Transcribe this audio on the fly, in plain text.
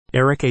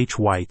Eric H.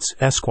 Weitz,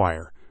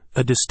 Esquire,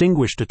 a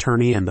distinguished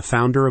attorney and the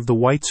founder of the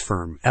Weitz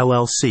Firm,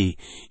 LLC,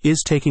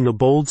 is taking a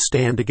bold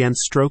stand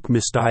against stroke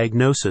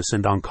misdiagnosis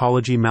and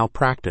oncology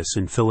malpractice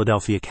in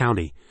Philadelphia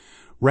County.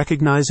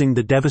 Recognizing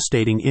the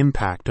devastating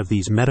impact of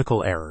these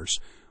medical errors,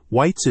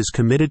 Weitz is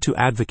committed to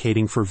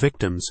advocating for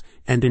victims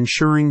and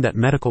ensuring that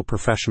medical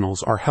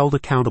professionals are held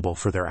accountable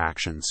for their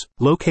actions.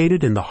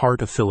 Located in the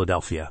heart of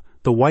Philadelphia,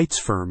 the Weitz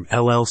Firm,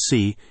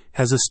 LLC,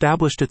 has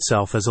established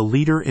itself as a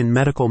leader in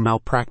medical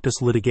malpractice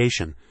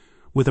litigation,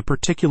 with a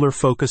particular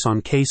focus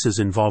on cases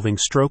involving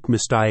stroke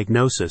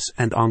misdiagnosis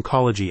and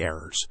oncology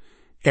errors.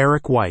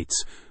 Eric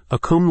Weitz, a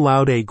cum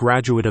laude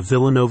graduate of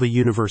Villanova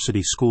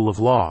University School of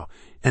Law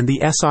and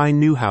the S.I.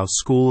 Newhouse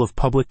School of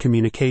Public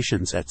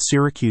Communications at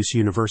Syracuse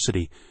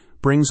University,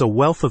 brings a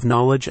wealth of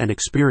knowledge and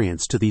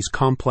experience to these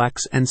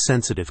complex and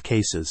sensitive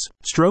cases.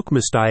 Stroke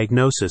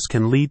misdiagnosis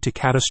can lead to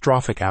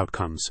catastrophic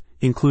outcomes,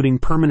 including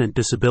permanent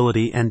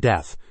disability and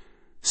death.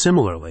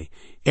 Similarly,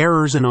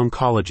 errors in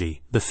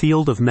oncology, the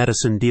field of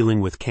medicine dealing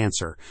with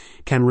cancer,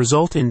 can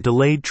result in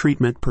delayed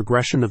treatment,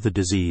 progression of the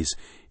disease,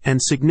 and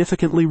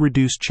significantly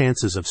reduced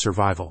chances of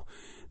survival.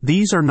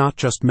 These are not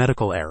just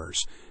medical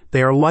errors.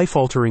 They are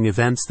life-altering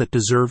events that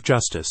deserve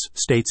justice,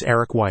 states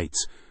Eric Weitz.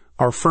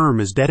 Our firm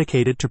is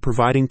dedicated to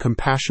providing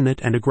compassionate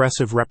and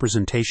aggressive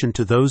representation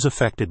to those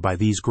affected by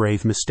these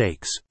grave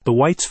mistakes. The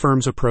Weitz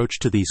Firm's approach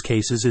to these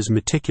cases is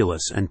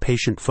meticulous and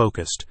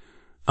patient-focused.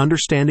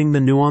 Understanding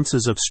the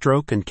nuances of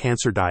stroke and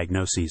cancer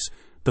diagnoses,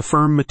 the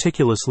firm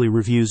meticulously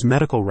reviews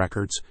medical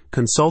records,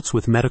 consults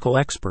with medical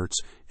experts,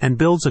 and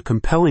builds a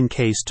compelling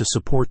case to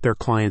support their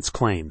clients'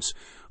 claims.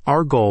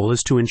 Our goal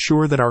is to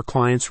ensure that our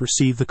clients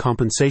receive the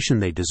compensation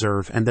they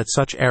deserve and that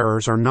such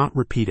errors are not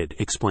repeated,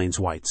 explains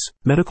Weitz.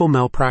 Medical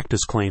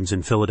malpractice claims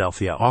in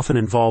Philadelphia often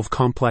involve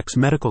complex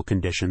medical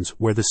conditions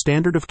where the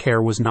standard of care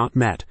was not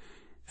met.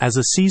 As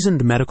a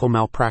seasoned medical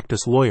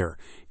malpractice lawyer,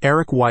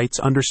 Eric Weitz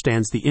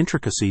understands the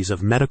intricacies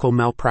of medical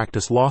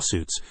malpractice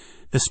lawsuits,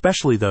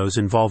 especially those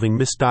involving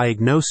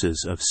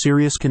misdiagnosis of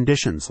serious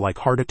conditions like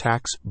heart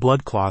attacks,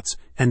 blood clots,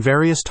 and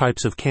various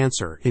types of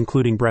cancer,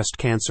 including breast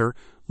cancer,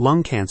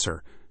 lung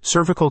cancer,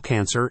 cervical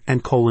cancer,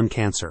 and colon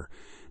cancer.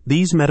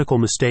 These medical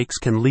mistakes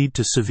can lead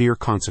to severe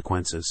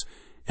consequences,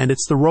 and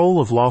it's the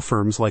role of law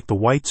firms like the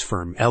Weitz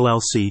Firm,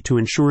 LLC, to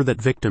ensure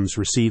that victims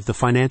receive the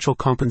financial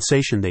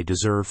compensation they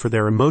deserve for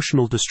their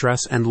emotional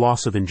distress and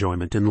loss of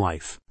enjoyment in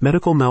life.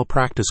 Medical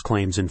malpractice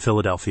claims in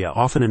Philadelphia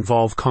often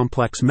involve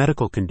complex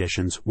medical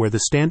conditions where the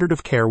standard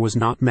of care was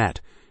not met.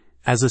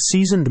 As a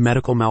seasoned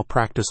medical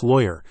malpractice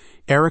lawyer,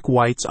 Eric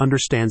Weitz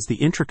understands the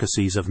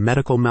intricacies of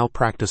medical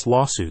malpractice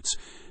lawsuits,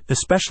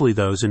 especially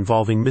those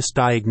involving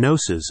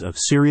misdiagnosis of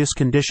serious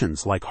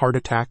conditions like heart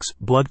attacks,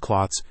 blood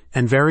clots,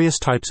 and various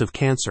types of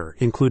cancer,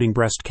 including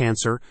breast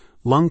cancer,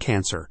 lung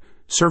cancer,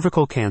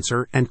 cervical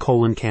cancer, and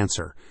colon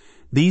cancer.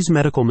 These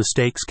medical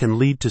mistakes can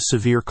lead to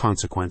severe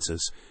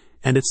consequences,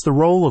 and it's the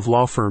role of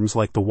law firms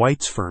like the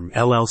Weitz Firm,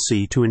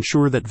 LLC, to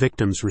ensure that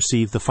victims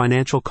receive the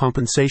financial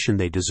compensation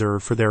they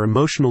deserve for their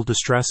emotional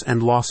distress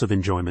and loss of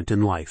enjoyment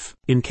in life.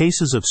 In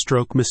cases of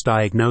stroke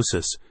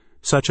misdiagnosis,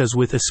 such as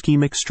with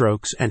ischemic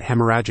strokes and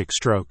hemorrhagic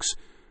strokes,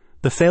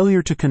 the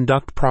failure to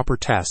conduct proper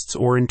tests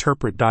or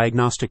interpret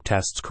diagnostic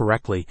tests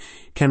correctly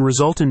can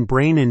result in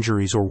brain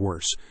injuries or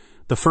worse.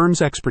 The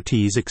firm's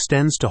expertise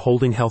extends to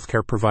holding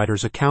healthcare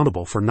providers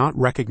accountable for not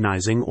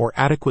recognizing or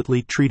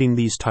adequately treating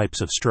these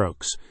types of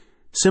strokes.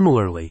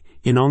 Similarly,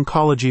 in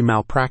oncology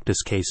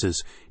malpractice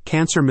cases,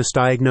 cancer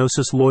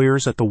misdiagnosis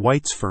lawyers at the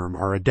Weitz Firm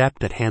are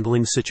adept at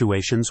handling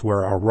situations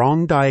where a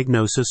wrong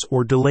diagnosis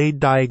or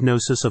delayed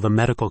diagnosis of a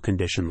medical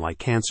condition like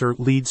cancer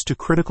leads to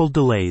critical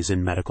delays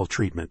in medical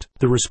treatment.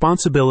 The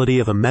responsibility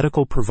of a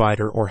medical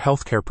provider or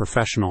healthcare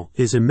professional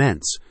is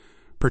immense,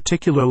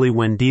 particularly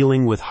when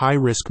dealing with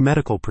high-risk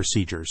medical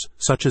procedures,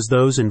 such as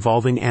those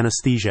involving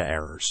anesthesia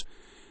errors.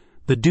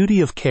 The duty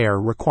of care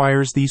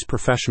requires these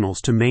professionals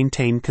to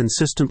maintain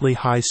consistently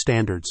high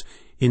standards,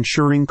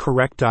 ensuring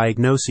correct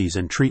diagnoses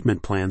and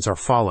treatment plans are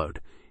followed.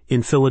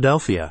 In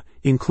Philadelphia,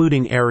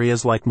 including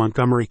areas like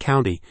Montgomery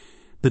County,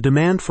 the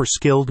demand for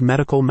skilled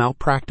medical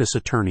malpractice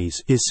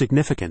attorneys is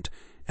significant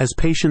as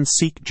patients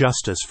seek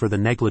justice for the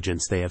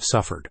negligence they have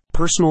suffered.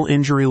 Personal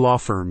injury law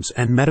firms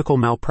and medical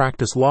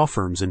malpractice law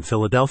firms in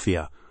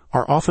Philadelphia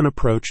are often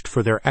approached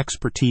for their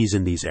expertise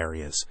in these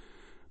areas.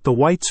 The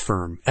Weitz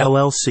Firm,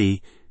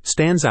 LLC,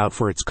 stands out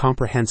for its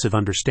comprehensive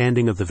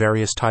understanding of the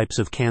various types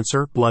of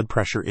cancer, blood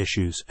pressure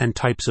issues, and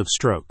types of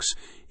strokes,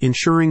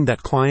 ensuring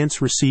that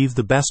clients receive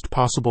the best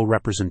possible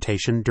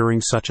representation during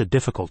such a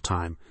difficult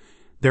time.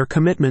 Their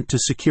commitment to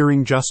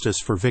securing justice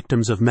for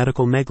victims of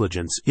medical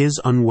negligence is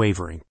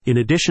unwavering. In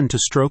addition to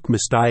stroke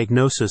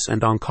misdiagnosis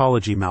and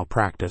oncology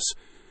malpractice,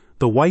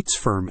 the Weitz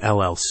Firm,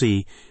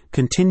 LLC,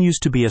 continues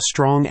to be a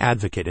strong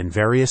advocate in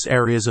various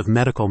areas of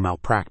medical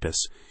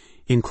malpractice,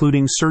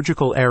 including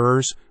surgical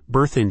errors,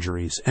 birth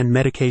injuries, and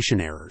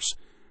medication errors.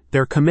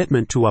 Their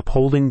commitment to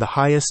upholding the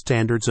highest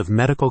standards of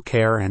medical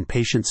care and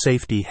patient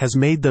safety has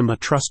made them a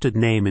trusted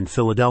name in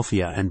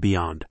Philadelphia and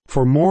beyond.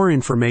 For more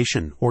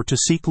information or to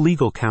seek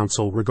legal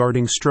counsel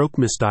regarding stroke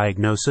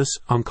misdiagnosis,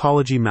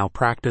 oncology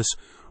malpractice,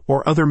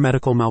 or other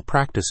medical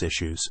malpractice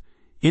issues,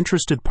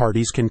 interested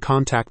parties can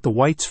contact the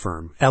Whites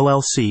Firm,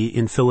 LLC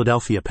in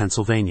Philadelphia,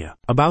 Pennsylvania.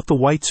 About the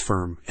Whites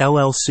Firm,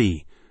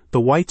 LLC.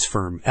 The Whites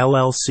Firm,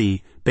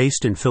 LLC,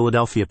 based in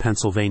Philadelphia,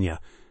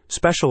 Pennsylvania,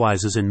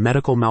 specializes in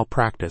medical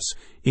malpractice,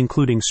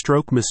 including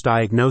stroke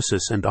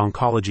misdiagnosis and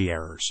oncology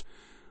errors.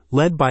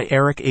 Led by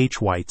Eric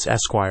H. Whites,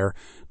 Esquire,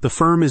 the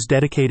firm is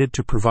dedicated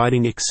to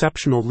providing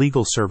exceptional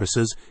legal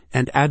services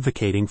and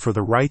advocating for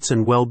the rights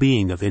and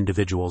well-being of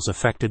individuals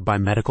affected by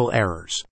medical errors.